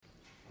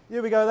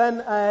Here we go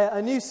then,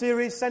 a new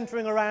series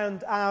centering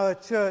around our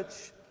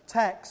church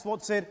text.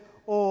 What's it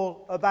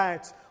all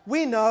about?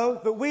 We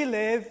know that we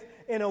live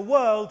in a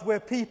world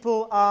where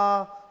people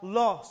are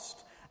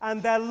lost,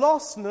 and their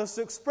lostness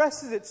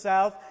expresses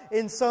itself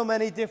in so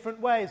many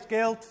different ways.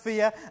 Guilt,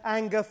 fear,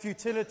 anger,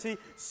 futility,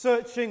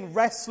 searching,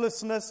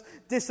 restlessness,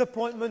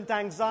 disappointment,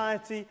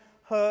 anxiety,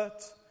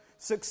 hurt.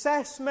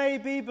 Success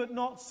maybe, but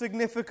not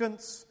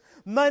significance.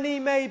 Money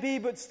maybe,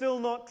 but still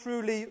not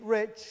truly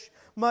rich.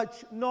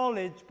 Much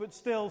knowledge, but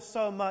still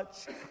so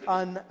much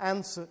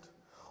unanswered.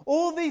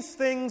 All these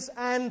things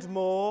and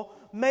more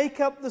make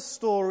up the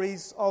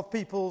stories of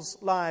people's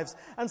lives.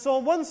 And so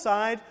on one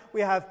side, we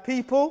have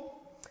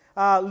people,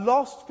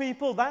 lost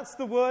people. That's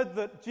the word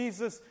that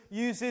Jesus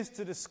uses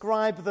to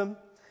describe them.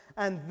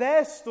 And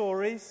their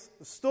stories,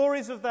 the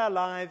stories of their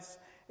lives,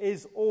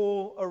 is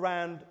all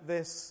around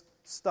this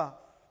stuff.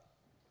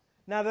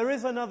 Now, there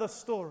is another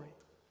story.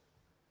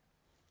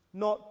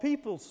 Not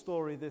people's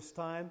story this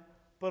time,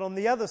 but on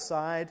the other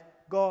side,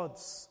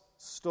 God's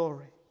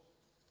story.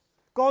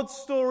 God's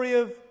story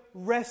of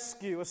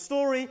rescue, a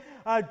story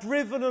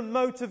driven and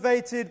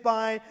motivated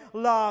by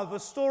love, a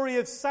story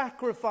of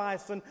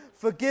sacrifice and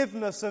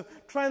forgiveness, of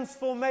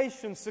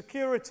transformation,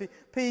 security,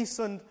 peace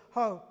and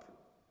hope.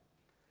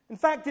 In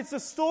fact, it's a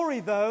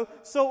story, though,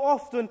 so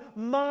often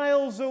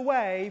miles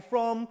away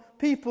from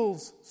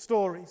people's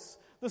stories.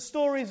 The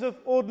stories of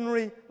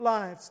ordinary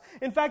lives.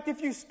 In fact,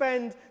 if you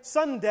spend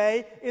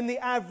Sunday in the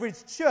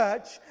average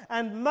church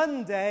and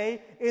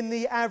Monday in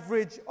the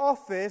average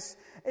office,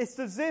 it's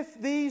as if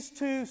these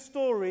two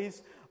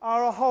stories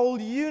are a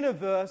whole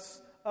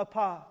universe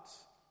apart.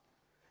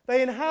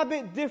 They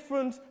inhabit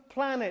different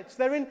planets.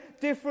 They're in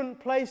different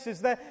places.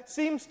 There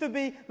seems to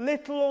be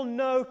little or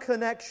no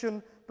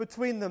connection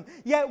between them.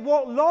 Yet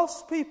what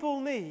lost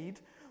people need,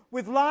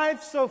 with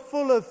lives so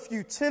full of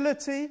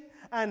futility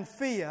and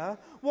fear,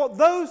 what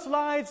those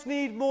lives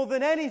need more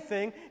than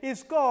anything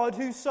is God,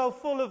 who's so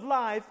full of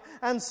life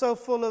and so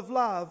full of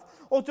love.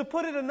 Or to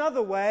put it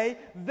another way,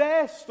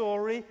 their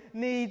story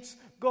needs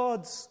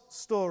God's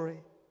story.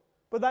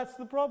 But that's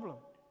the problem.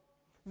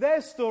 Their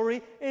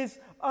story is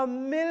a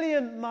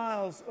million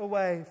miles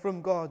away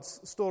from God's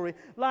story.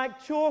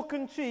 Like chalk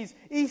and cheese,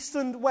 east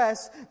and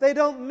west, they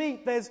don't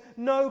meet. There's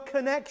no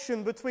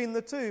connection between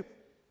the two.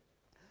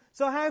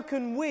 So how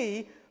can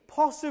we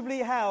possibly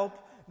help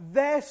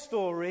their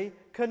story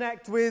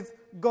connect with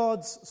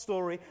God's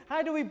story?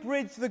 How do we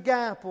bridge the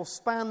gap or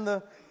span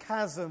the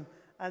chasm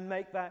and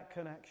make that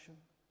connection?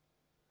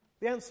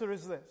 The answer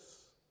is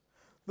this.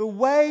 The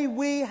way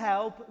we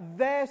help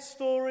their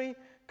story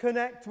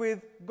connect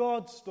with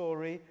God's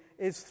story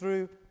is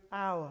through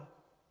our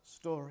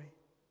story.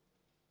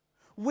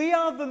 We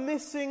are the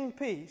missing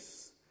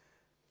piece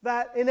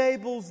that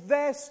enables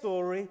their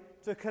story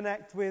to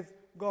connect with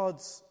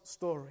God's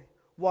story.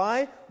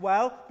 Why?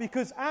 Well,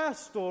 because our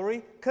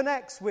story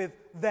connects with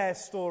their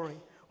story.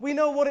 We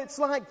know what it's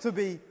like to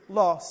be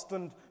lost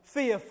and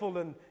fearful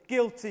and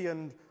guilty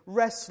and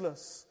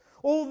restless.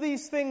 All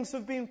these things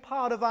have been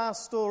part of our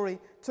story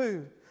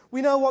too.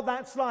 We know what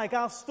that's like.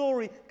 Our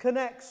story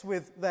connects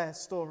with their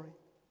story.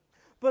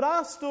 But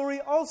our story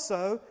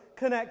also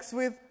connects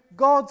with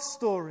God's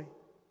story.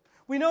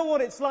 We know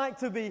what it's like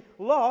to be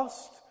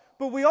lost,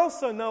 but we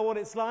also know what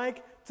it's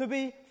like to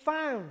be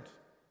found.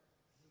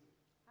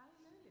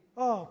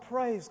 Oh,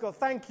 praise God.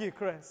 Thank you,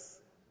 Chris.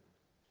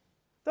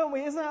 Don't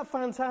we? Isn't that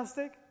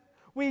fantastic?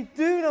 We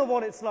do know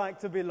what it's like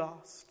to be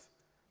lost,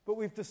 but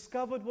we've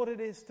discovered what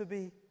it is to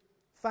be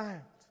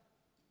found.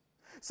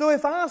 So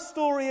if our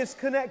story is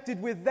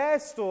connected with their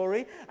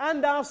story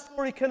and our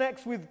story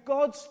connects with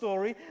God's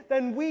story,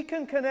 then we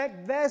can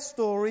connect their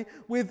story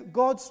with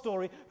God's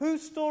story.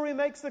 Whose story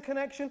makes the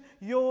connection?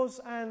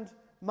 Yours and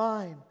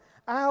mine.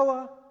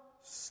 Our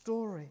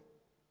story.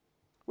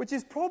 Which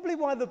is probably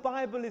why the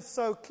Bible is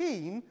so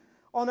keen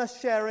on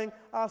us sharing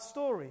our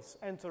stories.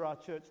 Enter our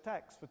church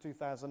text for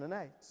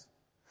 2008.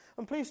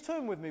 And please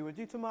turn with me, would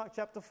you, to Mark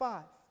chapter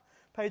 5,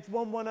 page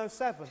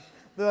 1107,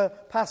 the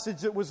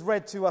passage that was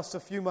read to us a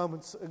few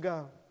moments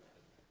ago.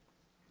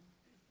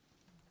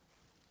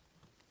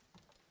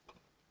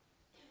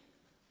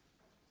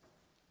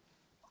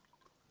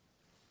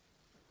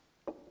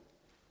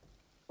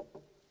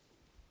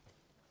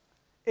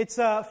 It's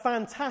a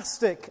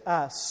fantastic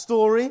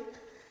story.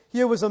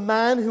 Here was a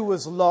man who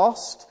was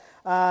lost.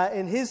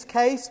 In his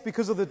case,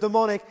 because of the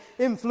demonic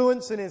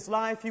influence in his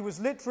life, he was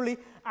literally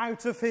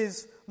out of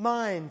his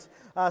mind.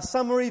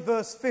 Summary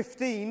verse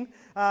 15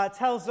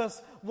 tells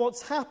us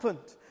what's happened.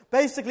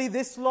 Basically,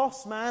 this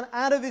lost man,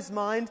 out of his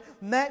mind,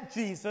 met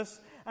Jesus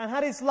and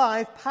had his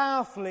life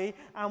powerfully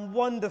and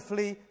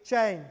wonderfully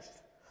changed.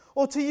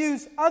 Or to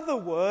use other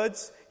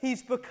words,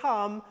 he's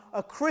become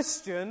a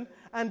Christian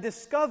and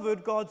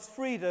discovered God's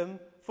freedom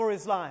for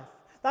his life.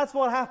 That's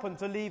what happened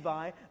to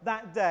Levi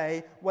that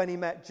day when he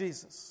met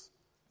Jesus.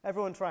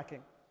 Everyone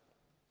tracking?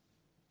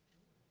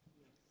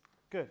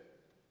 Good.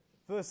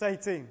 Verse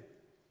 18.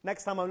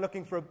 Next time I'm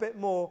looking for a bit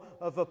more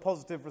of a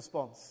positive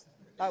response.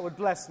 That would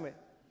bless me.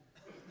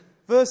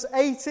 Verse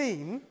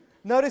 18,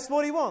 notice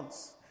what he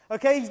wants.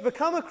 Okay, he's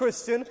become a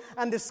Christian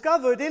and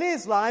discovered in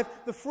his life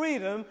the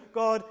freedom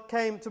God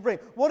came to bring.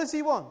 What does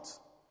he want?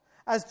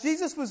 As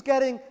Jesus was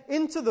getting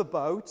into the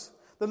boat,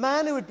 the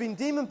man who had been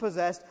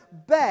demon-possessed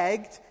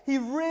begged, he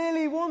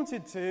really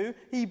wanted to,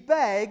 he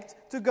begged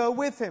to go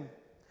with him.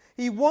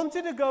 He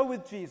wanted to go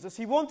with Jesus.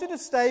 He wanted to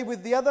stay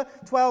with the other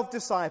 12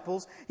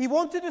 disciples. He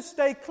wanted to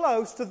stay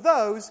close to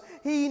those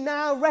he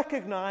now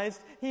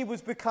recognized he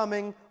was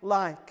becoming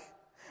like.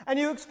 And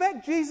you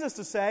expect Jesus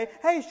to say,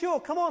 hey, sure,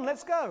 come on,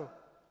 let's go.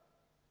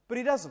 But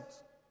he doesn't.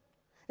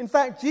 In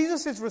fact,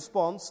 Jesus'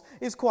 response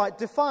is quite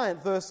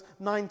defiant. Verse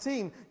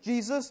 19,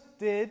 Jesus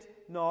did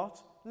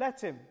not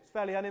let him. It's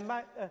fairly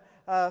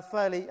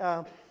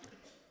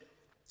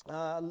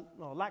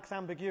lacks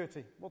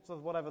ambiguity.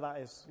 Whatever that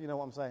is, you know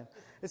what I'm saying.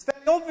 It's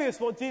fairly obvious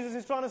what Jesus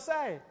is trying to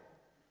say.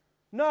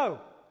 No.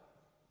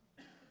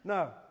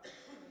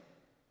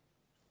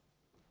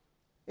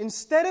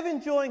 Instead of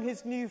enjoying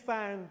his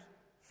newfound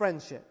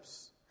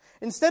friendships,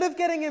 instead of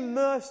getting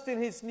immersed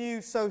in his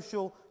new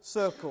social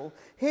circle,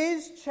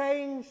 his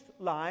changed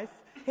life,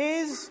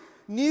 his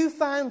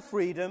newfound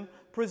freedom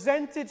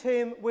presented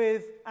him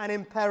with an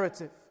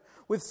imperative,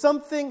 with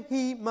something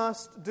he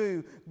must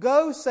do.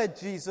 Go, said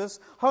Jesus,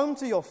 home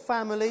to your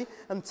family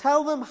and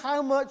tell them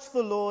how much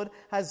the Lord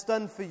has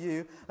done for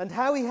you and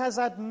how he has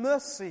had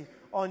mercy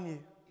on you.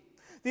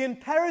 The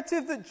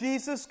imperative that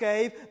Jesus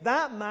gave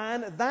that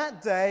man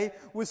that day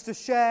was to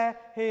share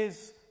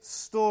his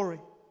story.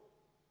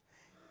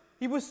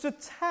 He was to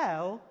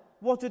tell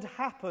what had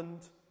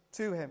happened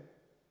to him.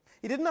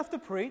 He didn't have to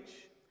preach.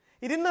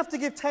 He didn't have to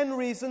give 10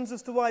 reasons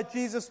as to why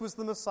Jesus was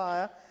the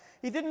Messiah.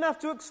 He didn't have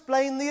to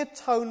explain the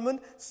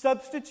atonement,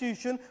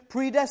 substitution,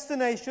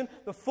 predestination,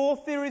 the 4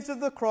 theories of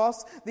the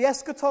cross, the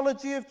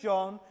eschatology of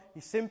John.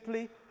 He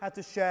simply had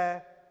to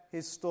share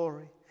his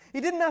story. He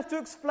didn't have to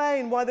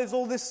explain why there's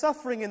all this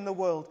suffering in the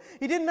world.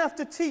 He didn't have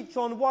to teach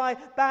on why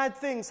bad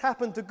things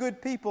happen to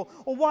good people,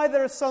 or why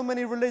there are so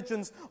many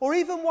religions, or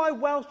even why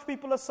Welsh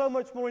people are so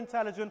much more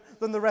intelligent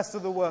than the rest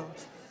of the world.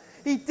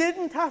 He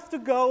didn't have to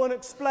go and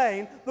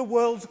explain the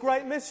world's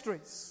great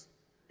mysteries.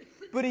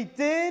 But he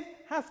did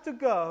have to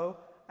go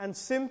and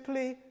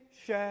simply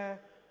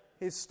share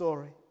his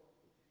story.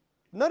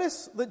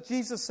 Notice that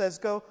Jesus says,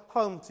 go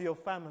home to your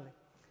family.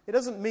 It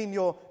doesn't mean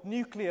your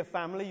nuclear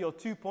family, your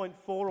 2.4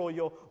 or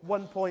your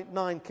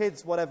 1.9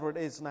 kids, whatever it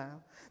is now.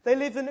 They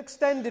live in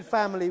extended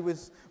family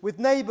with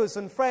neighbors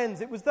and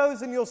friends. It was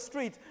those in your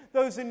street,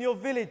 those in your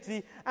village.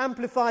 The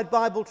Amplified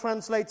Bible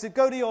translates it.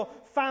 Go to your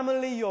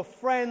family, your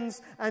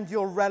friends, and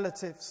your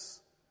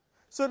relatives.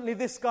 Certainly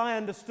this guy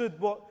understood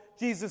what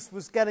Jesus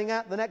was getting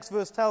at. The next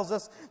verse tells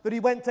us that he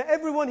went to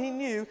everyone he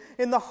knew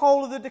in the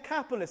whole of the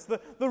Decapolis,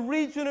 the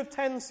region of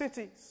 10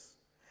 cities.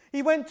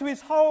 He went to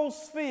his whole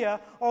sphere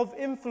of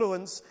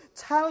influence,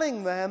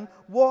 telling them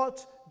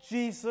what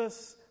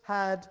Jesus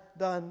had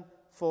done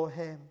for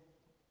him,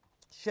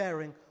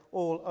 sharing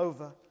all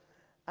over.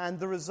 And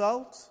the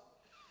result,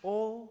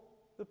 all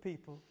the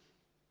people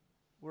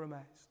were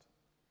amazed.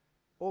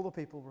 All the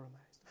people were amazed.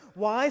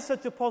 Why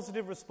such a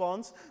positive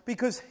response?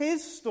 Because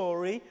his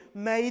story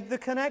made the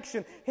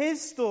connection.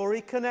 His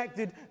story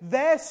connected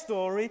their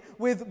story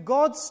with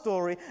God's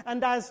story.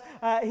 And as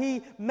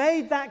he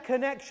made that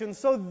connection,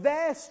 so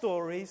their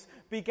stories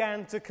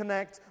began to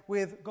connect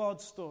with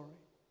God's story.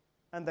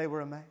 And they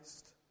were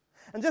amazed.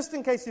 And just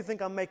in case you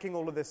think I'm making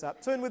all of this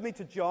up, turn with me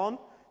to John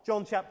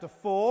chapter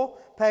 4,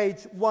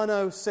 page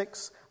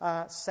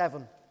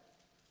 1067.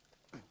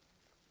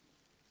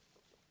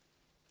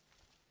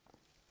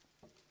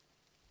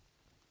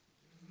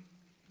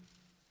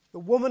 The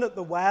woman at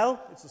the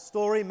well, it's a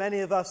story many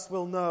of us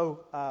will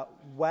know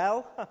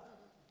well.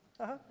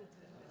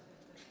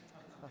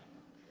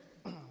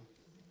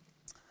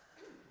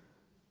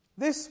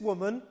 This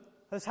woman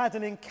has had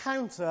an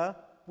encounter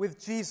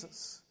with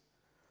Jesus,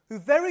 who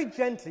very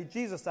gently,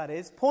 Jesus that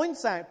is,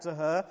 points out to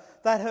her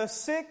that her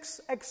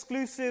 6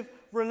 exclusive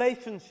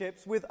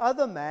relationships with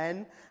other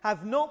men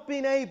have not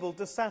been able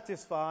to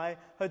satisfy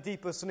her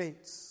deepest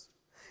needs.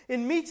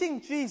 In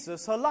meeting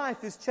Jesus, her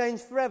life is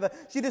changed forever.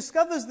 She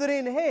discovers that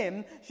in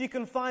him, she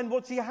can find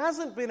what she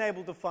hasn't been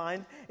able to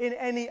find in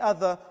any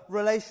other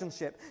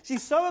relationship.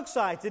 She's so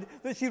excited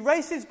that she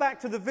races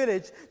back to the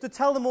village to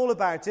tell them all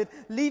about it,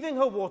 leaving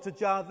her water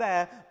jar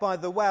there by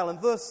the well.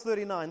 And verse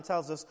 39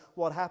 tells us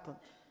what happened.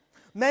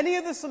 Many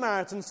of the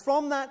Samaritans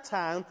from that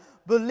town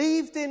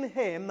believed in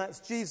him, that's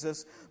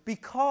Jesus,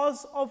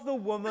 because of the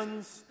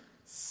woman's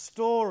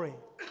story.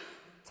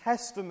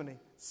 Testimony,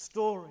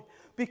 story.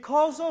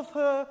 Because of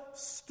her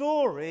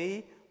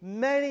story,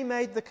 many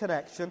made the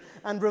connection,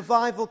 and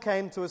revival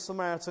came to a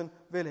Samaritan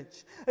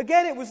village.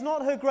 Again, it was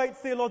not her great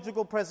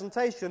theological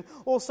presentation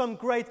or some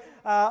great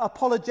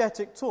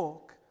apologetic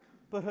talk,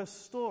 but her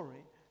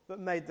story that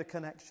made the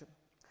connection.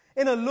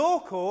 In a law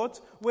court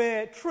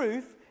where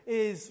truth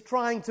is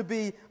trying to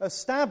be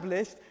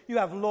established, you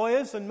have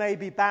lawyers and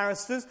maybe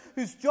barristers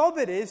whose job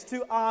it is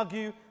to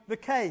argue the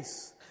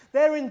case.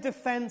 They're in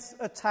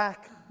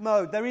defense-attack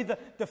mode. They're either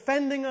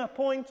defending a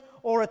point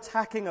or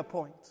attacking a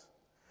point.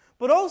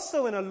 But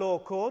also in a law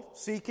court,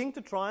 seeking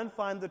to try and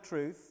find the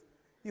truth,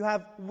 you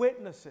have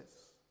witnesses.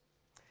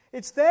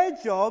 It's their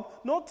job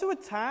not to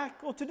attack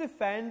or to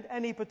defend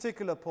any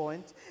particular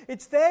point.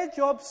 It's their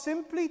job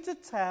simply to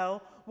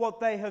tell what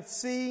they have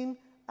seen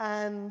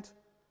and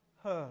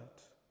heard.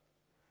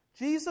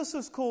 Jesus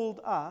has called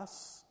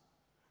us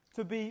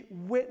to be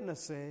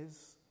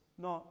witnesses,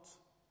 not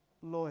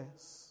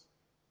lawyers.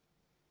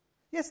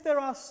 Yes, there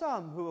are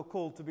some who are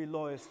called to be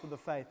lawyers for the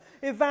faith,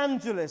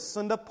 evangelists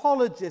and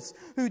apologists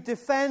who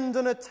defend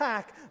and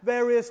attack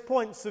various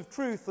points of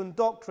truth and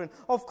doctrine.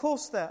 Of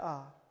course there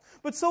are.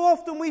 But so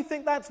often we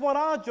think that's what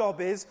our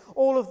job is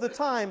all of the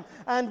time,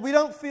 and we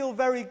don't feel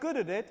very good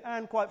at it,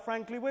 and quite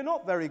frankly, we're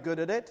not very good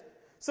at it,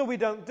 so we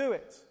don't do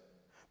it.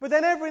 But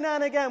then every now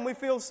and again we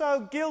feel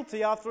so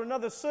guilty after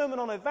another sermon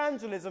on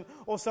evangelism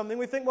or something,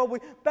 we think, well, we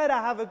better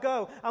have a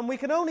go. And we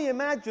can only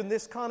imagine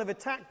this kind of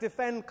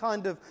attack-defend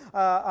kind of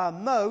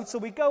mode, so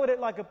we go at it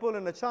like a bull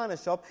in a china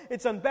shop.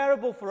 It's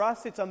unbearable for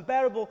us, it's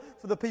unbearable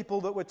for the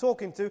people that we're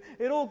talking to.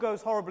 It all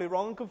goes horribly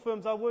wrong and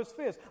confirms our worst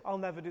fears. I'll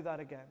never do that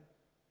again.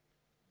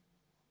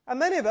 And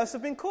many of us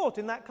have been caught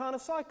in that kind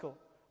of cycle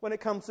when it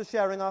comes to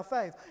sharing our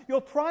faith.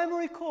 Your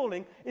primary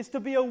calling is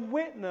to be a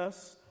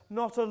witness,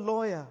 not a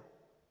lawyer.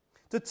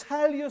 To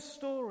tell your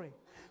story,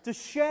 to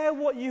share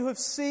what you have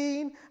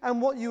seen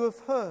and what you have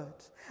heard.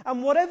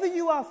 And whatever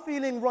you are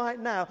feeling right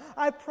now,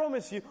 I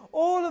promise you,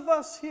 all of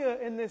us here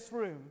in this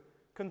room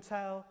can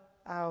tell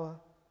our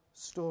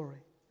story.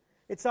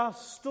 It's our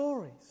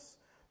stories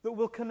that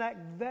will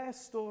connect their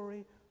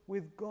story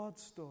with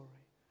God's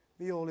story,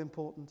 the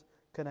all-important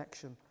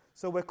connection.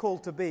 So we're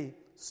called to be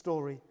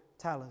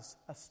storytellers,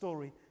 a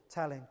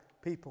storytelling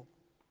people.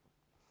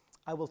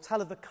 I will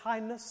tell of the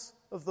kindness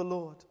of the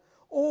Lord.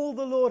 All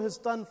the Lord has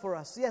done for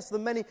us. Yes, the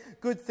many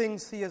good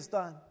things he has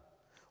done.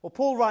 Or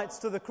Paul writes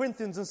to the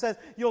Corinthians and says,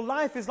 your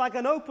life is like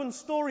an open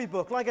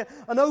storybook, like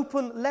an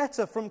open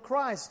letter from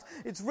Christ.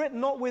 It's written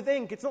not with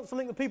ink. It's not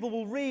something that people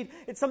will read.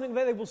 It's something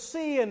that they will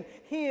see and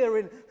hear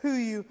in who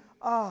you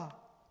are.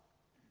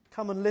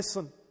 Come and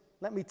listen.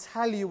 Let me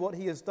tell you what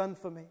he has done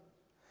for me.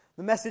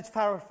 The Message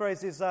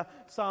paraphrases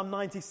Psalm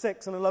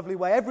 96 in a lovely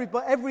way.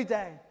 Every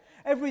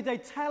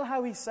day, tell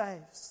how he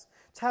saves.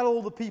 Tell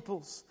all the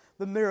peoples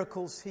the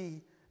miracles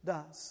he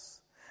does.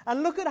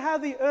 And look at how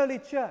the early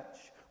church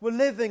were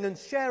living and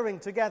sharing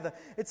together.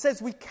 It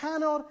says we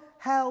cannot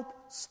help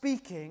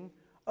speaking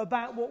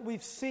about what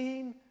we've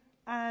seen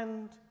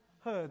and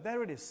heard.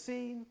 There it is,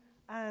 seen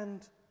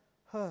and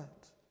heard.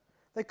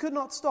 They could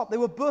not stop. They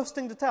were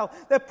bursting to tell.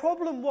 Their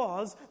problem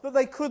was that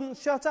they couldn't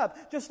shut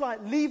up. Just like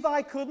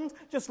Levi couldn't,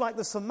 just like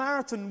the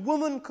Samaritan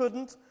woman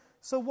couldn't.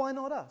 So why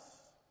not us?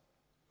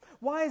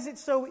 Why is it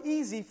so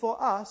easy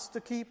for us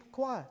to keep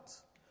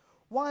quiet?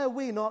 Why are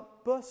we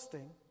not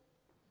bursting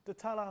to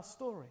tell our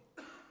story?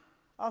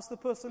 Ask the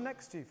person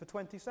next to you for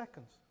 20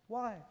 seconds.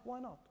 Why? Why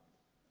not?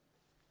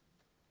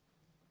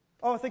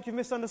 Oh, I think you've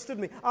misunderstood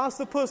me. Ask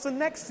the person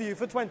next to you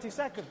for 20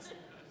 seconds.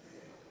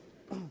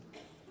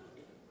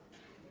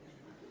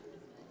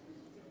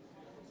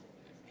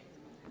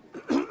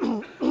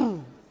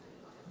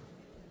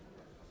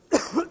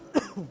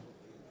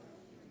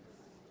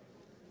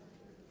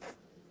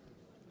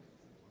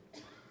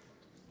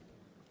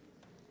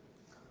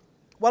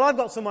 Well, I've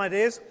got some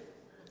ideas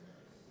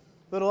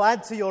that'll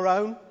add to your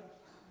own.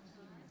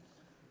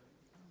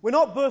 We're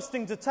not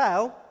bursting to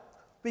tell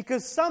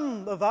because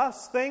some of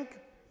us think,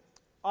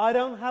 I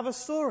don't have a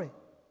story.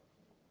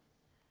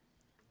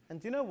 And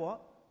do you know what?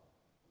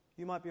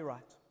 You might be right.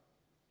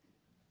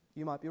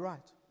 You might be right.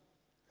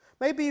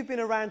 Maybe you've been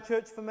around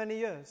church for many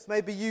years.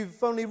 Maybe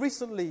you've only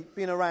recently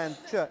been around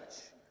church.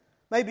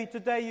 Maybe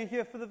today you're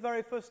here for the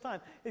very first time.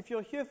 If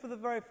you're here for the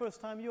very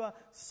first time, you are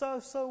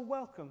so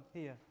welcome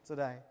here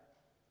today.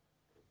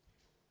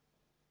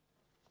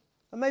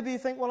 And maybe you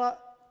think, well,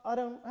 I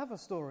don't have a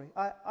story.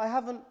 I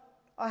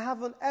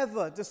haven't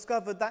ever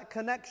discovered that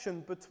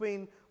connection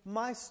between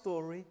my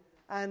story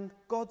and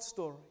God's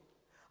story.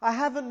 I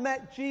haven't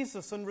met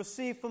Jesus and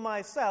received for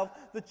myself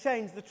the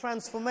change, the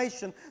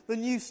transformation, the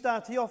new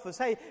start he offers.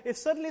 Hey, if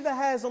suddenly the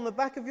hairs on the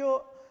back of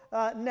your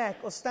neck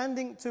are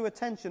standing to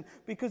attention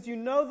because you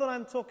know that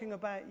I'm talking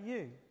about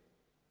you,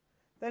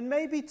 then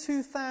maybe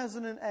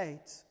 2008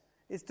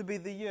 is to be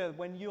the year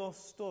when your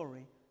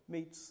story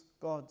meets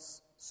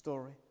God's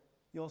story.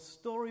 Your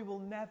story will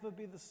never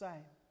be the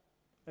same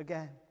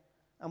again.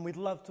 And we'd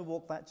love to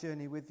walk that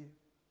journey with you.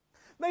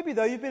 Maybe,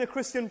 though, you've been a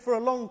Christian for a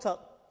long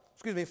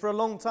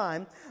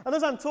time. And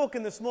as I'm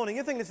talking this morning,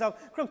 you're thinking to yourself,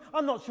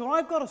 I'm not sure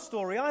I've got a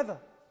story either.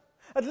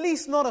 At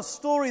least not a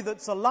story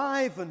that's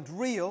alive and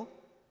real.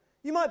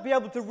 You might be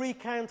able to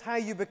recount how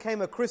you became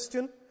a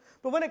Christian.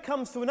 But when it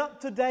comes to an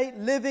up-to-date,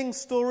 living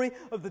story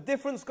of the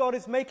difference God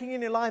is making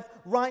in your life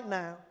right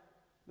now,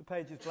 the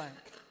page is blank.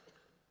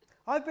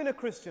 I've been a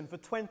Christian for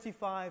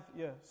 25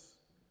 years.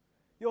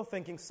 You're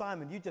thinking,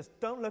 Simon, you just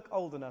don't look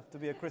old enough to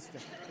be a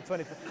Christian for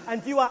 25 years.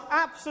 And you are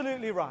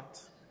absolutely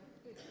right.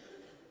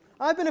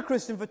 I've been a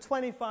Christian for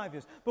 25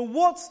 years. But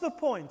what's the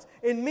point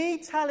in me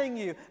telling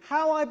you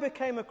how I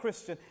became a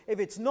Christian if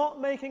it's not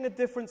making a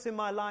difference in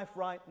my life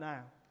right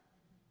now?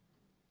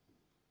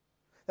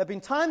 There have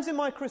been times in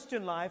my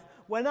Christian life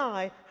when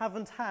I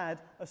haven't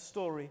had a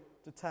story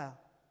to tell.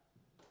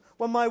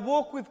 When my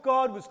walk with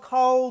God was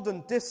cold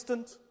and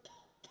distant,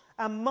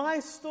 and my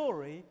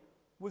story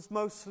was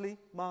mostly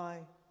my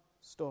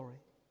story.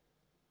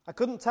 I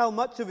couldn't tell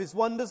much of his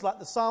wonders like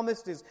the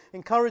psalmist is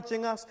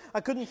encouraging us. I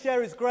couldn't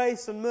share his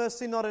grace and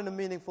mercy, not in a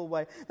meaningful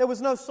way. There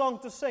was no song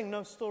to sing,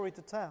 no story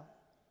to tell.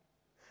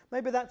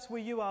 Maybe that's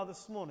where you are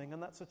this morning,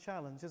 and that's a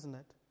challenge, isn't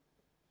it?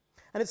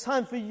 And it's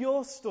time for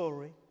your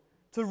story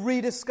to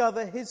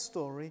rediscover his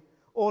story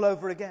all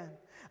over again.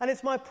 And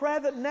it's my prayer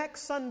that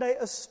next Sunday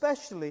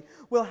especially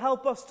will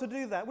help us to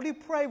do that. Will you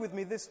pray with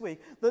me this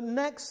week that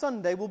next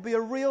Sunday will be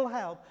a real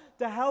help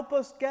to help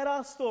us get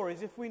our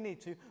stories, if we need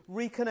to,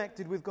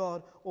 reconnected with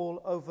God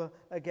all over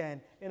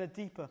again in a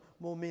deeper,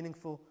 more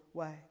meaningful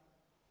way.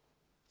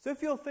 So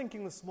if you're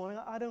thinking this morning,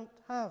 I don't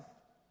have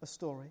a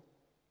story,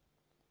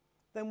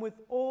 then with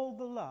all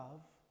the love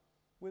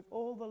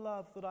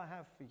that I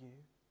have for you,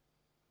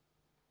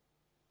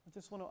 I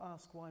just want to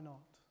ask, why not?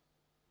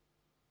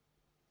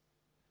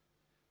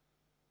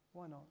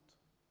 Why not?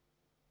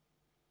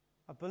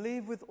 I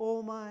believe with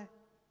all my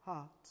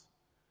heart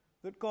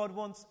that God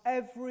wants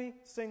every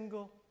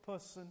single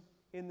person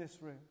in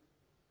this room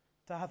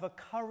to have a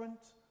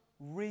current,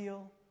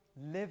 real,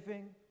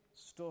 living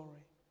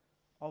story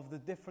of the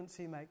difference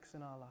he makes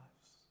in our lives.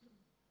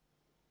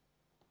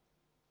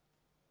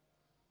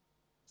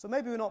 So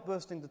maybe we're not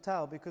bursting to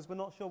tell because we're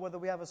not sure whether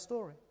we have a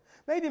story.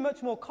 Maybe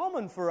much more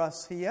common for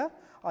us here,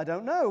 I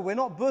don't know. We're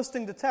not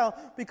bursting to tell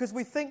because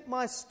we think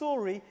my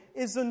story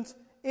isn't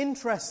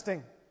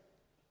interesting.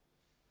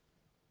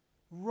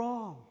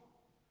 Wrong.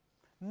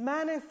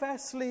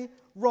 Manifestly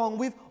wrong.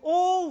 We've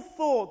all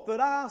thought that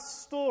our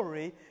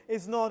story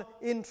is not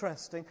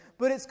interesting,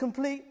 but it's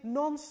complete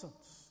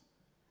nonsense.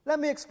 Let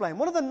me explain.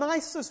 One of the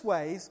nicest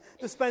ways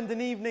to spend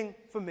an evening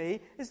for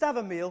me is to have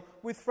a meal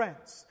with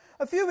friends.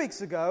 A few weeks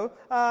ago,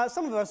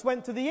 some of us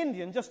went to the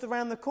Indian just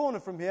around the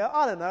corner from here.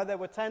 I don't know, there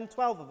were 10,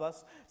 12 of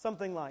us,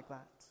 something like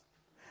that.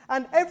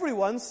 And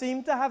everyone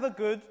seemed to have a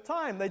good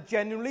time. They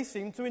genuinely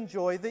seemed to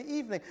enjoy the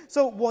evening.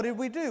 So what did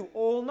we do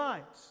all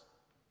night?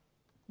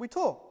 We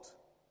talked.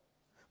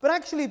 But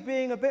actually,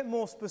 being a bit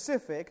more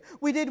specific,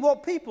 we did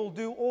what people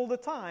do all the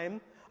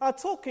time. Our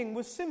talking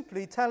was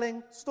simply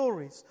telling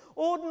stories.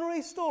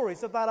 Ordinary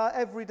stories about our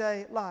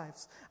everyday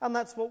lives. And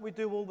that's what we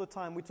do all the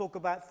time. We talk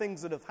about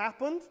things that have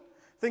happened,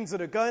 things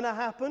that are going to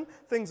happen,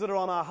 things that are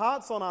on our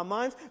hearts, on our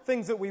minds,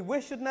 things that we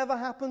wish had never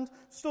happened,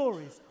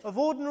 stories of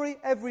ordinary,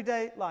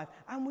 everyday life.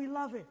 And we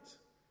love it.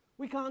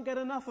 We can't get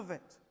enough of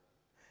it.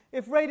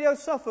 If Radio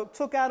Suffolk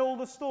took out all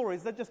the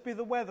stories, there'd just be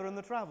the weather and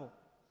the travel.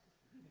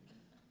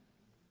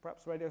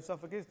 Perhaps Radio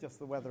Suffolk is just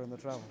the weather and the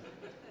travel.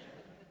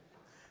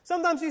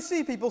 Sometimes you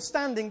see people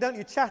standing, don't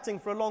you, chatting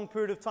for a long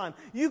period of time.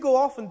 You go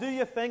off and do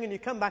your thing and you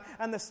come back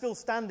and they're still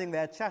standing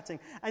there chatting.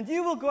 And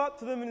you will go up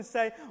to them and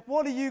say,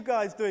 "What are you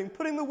guys doing?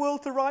 Putting the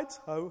world to rights?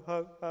 Ho,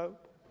 ho, ho."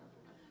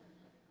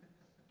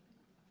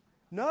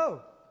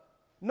 No.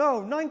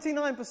 No,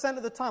 99%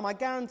 of the time, I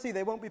guarantee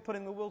they won't be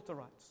putting the world to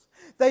rights.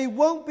 They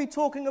won't be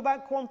talking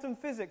about quantum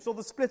physics or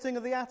the splitting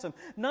of the atom.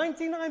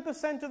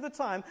 99% of the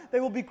time,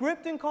 they will be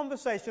gripped in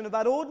conversation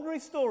about ordinary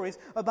stories,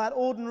 about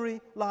ordinary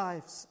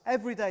lives,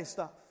 everyday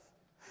stuff.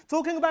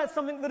 Talking about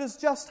something that has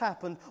just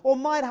happened or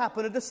might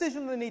happen, a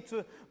decision they need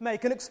to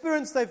make, an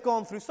experience they've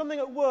gone through, something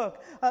at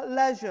work, at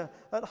leisure,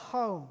 at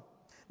home.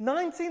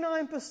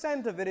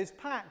 99% of it is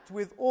packed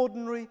with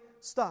ordinary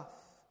stuff.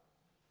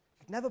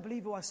 You'd never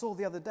believe who I saw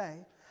the other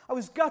day. I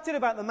was gutted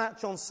about the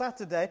match on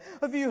Saturday.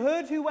 Have you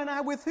heard who went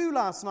out with who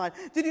last night?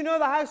 Did you know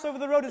the house over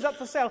the road is up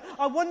for sale?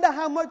 I wonder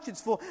how much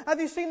it's for.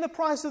 Have you seen the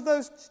price of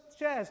those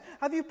chairs?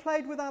 Have you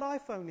played with that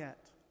iPhone yet?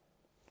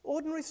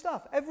 Ordinary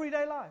stuff,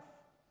 everyday life.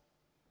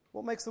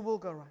 What makes the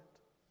world go round?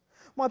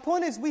 My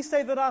point is, we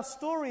say that our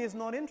story is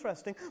not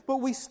interesting, but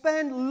we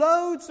spend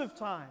loads of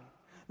time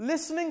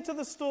listening to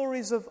the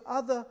stories of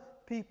other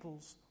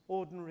people's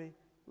ordinary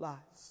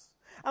lives.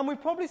 And we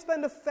probably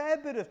spend a fair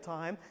bit of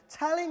time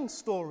telling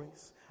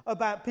stories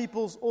about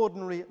people's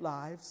ordinary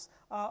lives,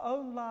 our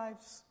own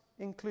lives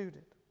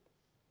included.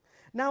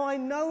 Now, I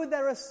know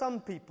there are some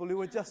people who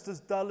are just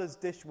as dull as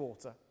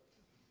dishwater.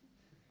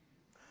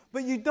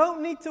 But you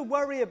don't need to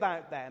worry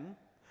about them,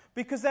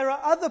 because there are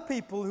other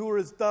people who are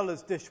as dull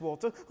as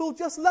dishwater who'll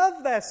just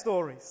love their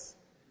stories.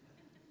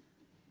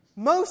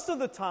 Most of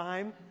the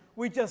time,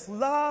 we just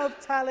love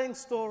telling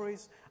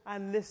stories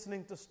and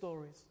listening to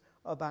stories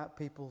about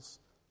people's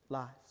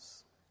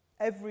lives.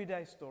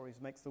 Everyday stories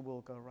makes the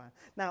world go round.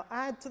 Now,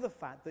 add to the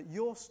fact that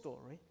your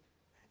story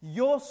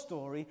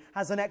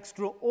has an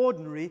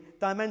extraordinary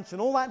dimension.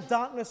 All that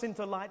darkness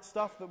into light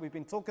stuff that we've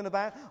been talking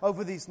about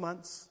over these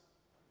months.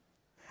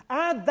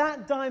 Add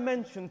that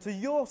dimension to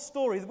your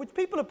story, which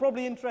people are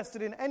probably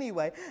interested in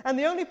anyway, and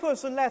the only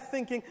person left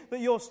thinking that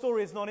your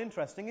story is not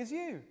interesting is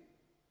you.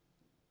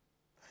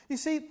 You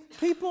see,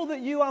 people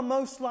that you are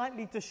most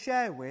likely to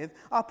share with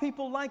are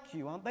people like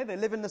you, aren't they? They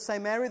live in the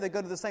same area, they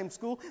go to the same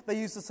school, they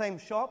use the same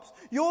shops.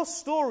 Your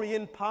story,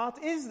 in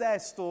part, is their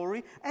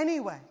story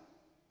anyway.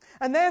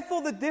 And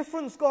therefore, the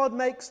difference God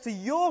makes to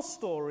your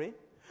story,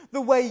 the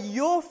way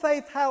your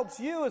faith helps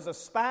you as a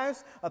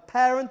spouse, a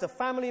parent, a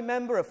family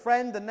member, a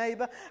friend, a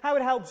neighbor, how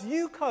it helps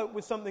you cope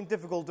with something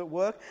difficult at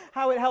work,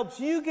 how it helps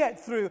you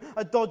get through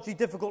a dodgy,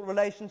 difficult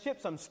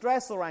relationship, some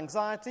stress or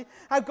anxiety,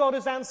 how God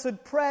has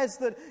answered prayers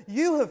that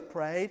you have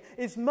prayed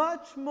is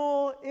much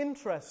more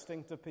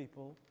interesting to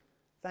people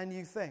than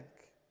you think.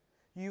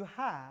 You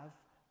have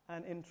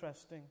an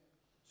interesting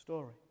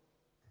story.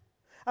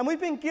 And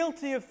we've been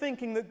guilty of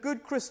thinking that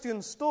good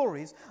Christian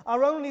stories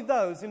are only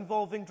those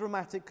involving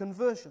dramatic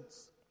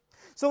conversions.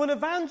 So an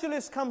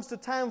evangelist comes to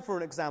town, for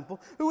an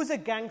example, who was a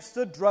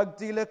gangster, drug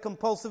dealer,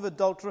 compulsive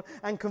adulterer,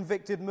 and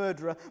convicted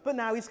murderer, but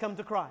now he's come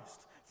to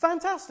Christ.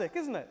 Fantastic,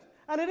 isn't it?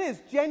 And it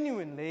is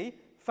genuinely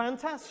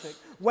fantastic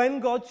when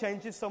God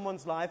changes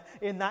someone's life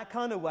in that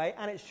kind of way,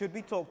 and it should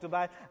be talked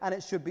about and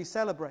it should be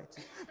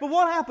celebrated. But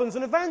what happens?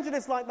 An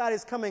evangelist like that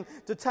is coming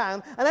to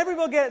town, and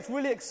everybody gets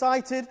really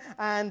excited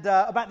and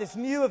about this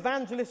new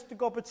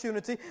evangelistic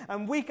opportunity,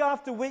 and week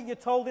after week you're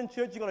told in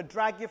church you've got to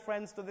drag your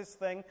friends to this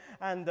thing,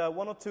 and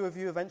one or two of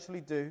you eventually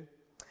do.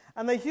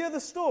 And they hear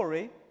the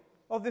story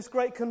of this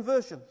great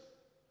conversion,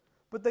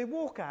 but they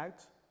walk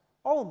out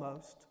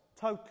almost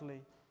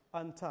totally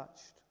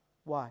untouched.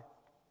 Why?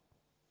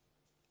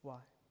 Why?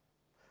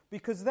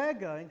 Because they're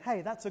going,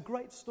 hey, that's a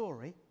great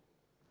story,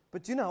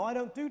 but you know, I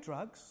don't do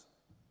drugs,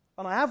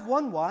 and I have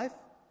one wife,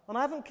 and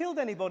I haven't killed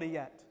anybody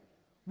yet.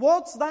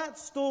 What's that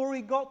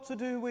story got to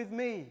do with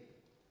me?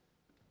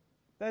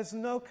 There's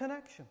no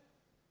connection.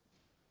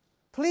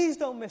 Please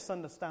don't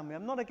misunderstand me.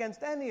 I'm not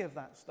against any of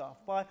that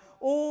stuff. By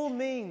all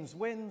means,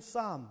 win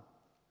some.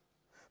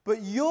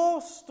 But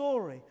your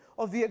story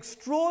of the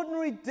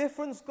extraordinary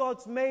difference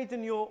God's made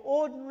in your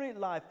ordinary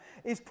life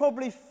is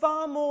probably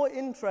far more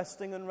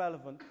interesting and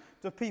relevant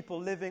to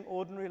people living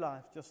ordinary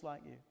life just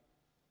like you.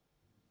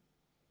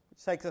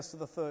 Which takes us to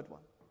the third one.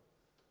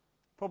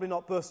 Probably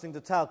not bursting to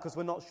tell because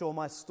we're not sure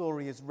my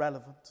story is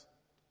relevant.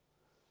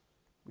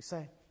 We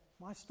say,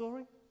 my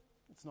story?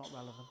 It's not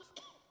relevant.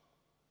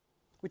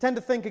 We tend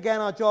to think, again,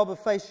 our job of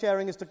faith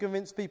sharing is to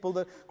convince people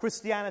that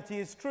Christianity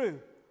is true.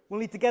 We'll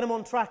need to get them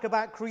on track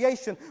about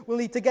creation. We'll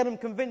need to get them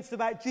convinced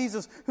about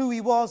Jesus, who he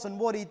was and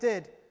what he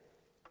did.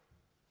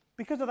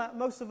 Because of that,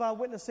 most of our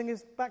witnessing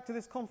is back to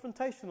this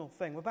confrontational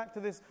thing. We're back to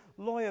this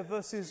lawyer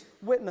versus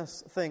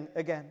witness thing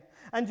again.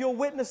 And your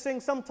witnessing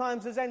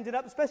sometimes has ended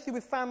up, especially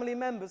with family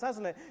members,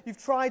 hasn't it? You've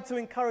tried to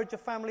encourage a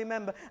family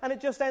member, and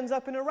it just ends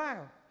up in a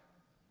row.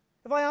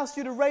 If I asked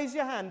you to raise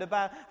your hand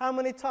about how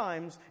many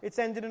times it's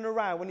ended in a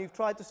row when you've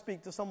tried to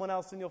speak to someone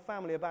else in your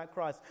family about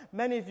Christ,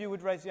 many of you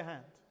would raise your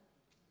hand.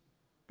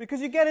 Because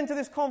you get into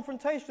this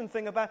confrontation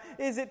thing about,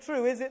 is it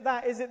true, is it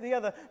that, is it the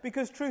other?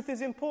 Because truth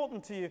is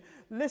important to you.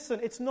 Listen,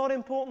 it's not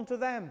important to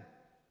them.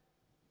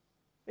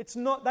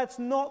 That's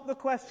not the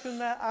question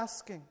they're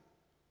asking.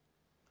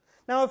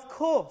 Now, of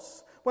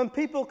course, when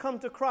people come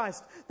to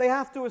Christ, they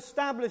have to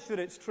establish that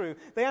it's true.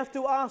 They have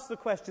to ask the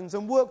questions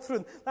and work through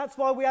them. That's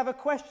why we have a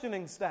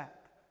questioning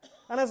step.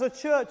 And as a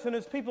church and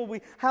as people,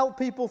 we help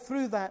people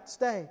through that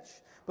stage.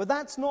 But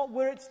that's not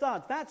where it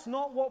starts. That's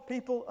not what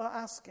people are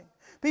asking.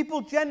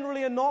 People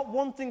generally are not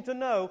wanting to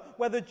know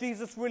whether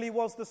Jesus really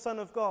was the Son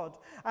of God.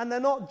 And they're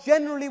not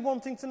generally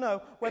wanting to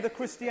know whether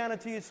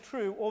Christianity is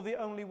true or the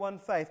only one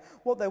faith.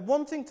 What they're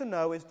wanting to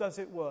know is, does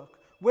it work?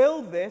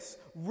 Will this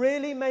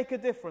really make a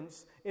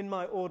difference in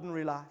my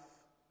ordinary life?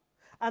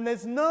 And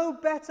there's no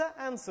better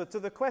answer to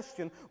the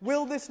question,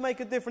 will this make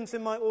a difference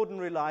in my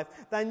ordinary life,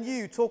 than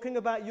you talking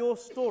about your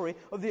story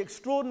of the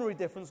extraordinary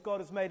difference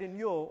God has made in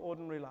your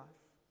ordinary life.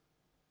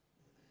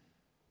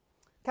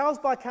 Cows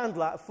by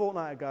Candlelight a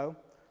fortnight ago,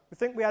 we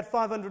think we had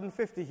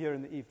 550 here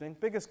in the evening,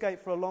 biggest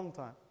gate for a long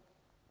time.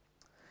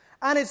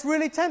 And it's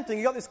really tempting.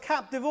 You've got this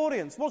captive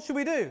audience. What should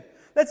we do?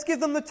 Let's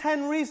give them the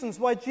 10 reasons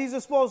why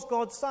Jesus was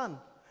God's Son.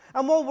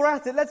 And while we're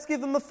at it, let's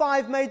give them the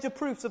 5 major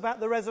proofs about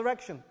the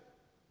resurrection.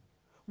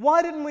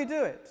 Why didn't we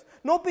do it?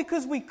 Not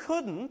because we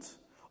couldn't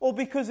or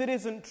because it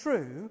isn't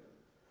true,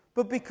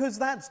 but because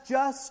that's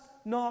just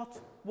not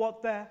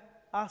what they're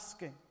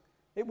asking.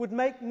 It would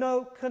make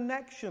no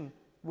connection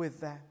with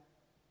them.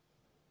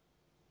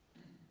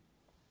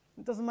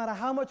 It doesn't matter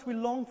how much we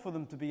long for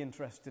them to be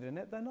interested in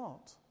it, they're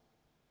not.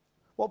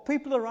 What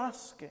people are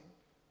asking,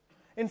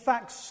 in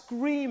fact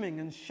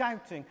screaming and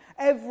shouting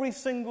every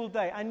single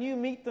day, and you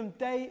meet them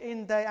day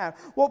in, day out,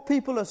 what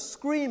people are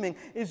screaming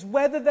is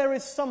whether there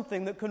is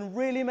something that can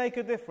really make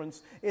a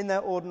difference in their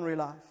ordinary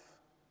life.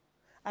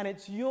 And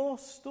it's your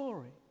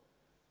story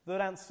that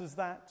answers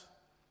that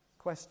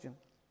question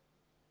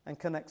and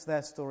connects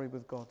their story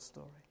with God's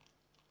story.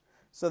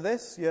 So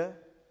this year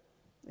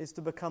is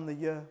to become the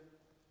year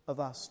of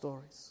our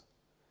stories.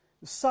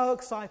 It was so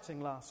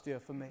exciting last year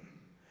for me,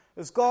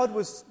 as God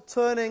was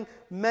turning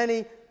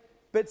many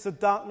bits of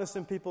darkness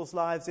in people's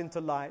lives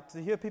into light,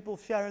 to hear people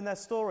sharing their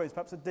stories,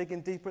 perhaps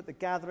digging deeper at the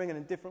gathering and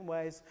in different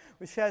ways.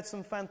 We shared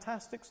some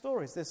fantastic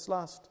stories this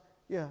last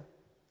year.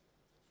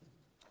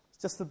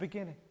 It's just the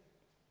beginning.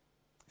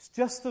 It's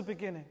just the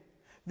beginning.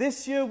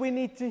 This year we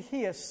need to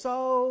hear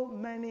so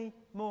many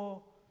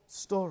more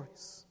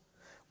stories.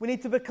 We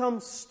need to become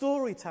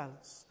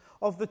storytellers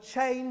of the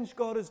change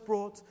God has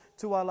brought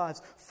to our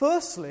lives.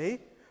 Firstly,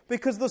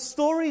 because the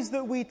stories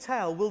that we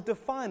tell will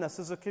define us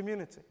as a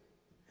community.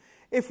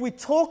 If we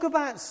talk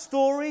about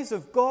stories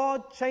of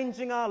God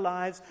changing our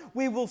lives,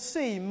 we will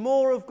see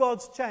more of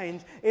God's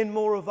change in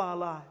more of our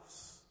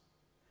lives.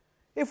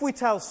 If we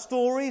tell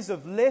stories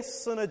of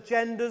lists and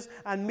agendas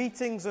and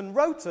meetings and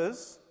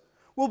rotas,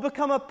 we'll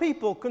become a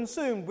people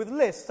consumed with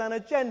lists and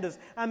agendas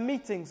and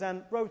meetings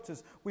and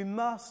rotas. We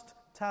must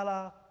tell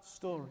our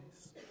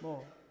stories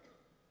more.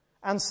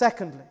 And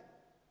secondly,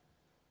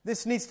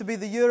 this needs to be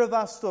the year of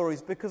our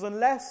stories, because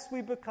unless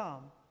we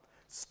become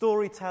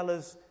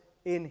storytellers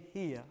in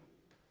here,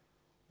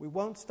 we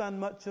won't stand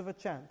much of a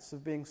chance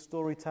of being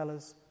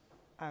storytellers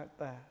out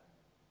there.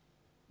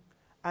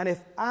 And if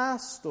our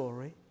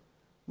story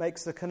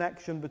makes the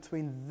connection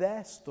between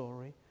their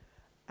story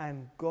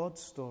and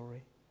God's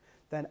story,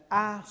 then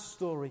our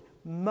story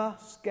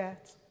must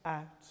get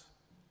out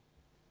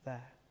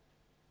there.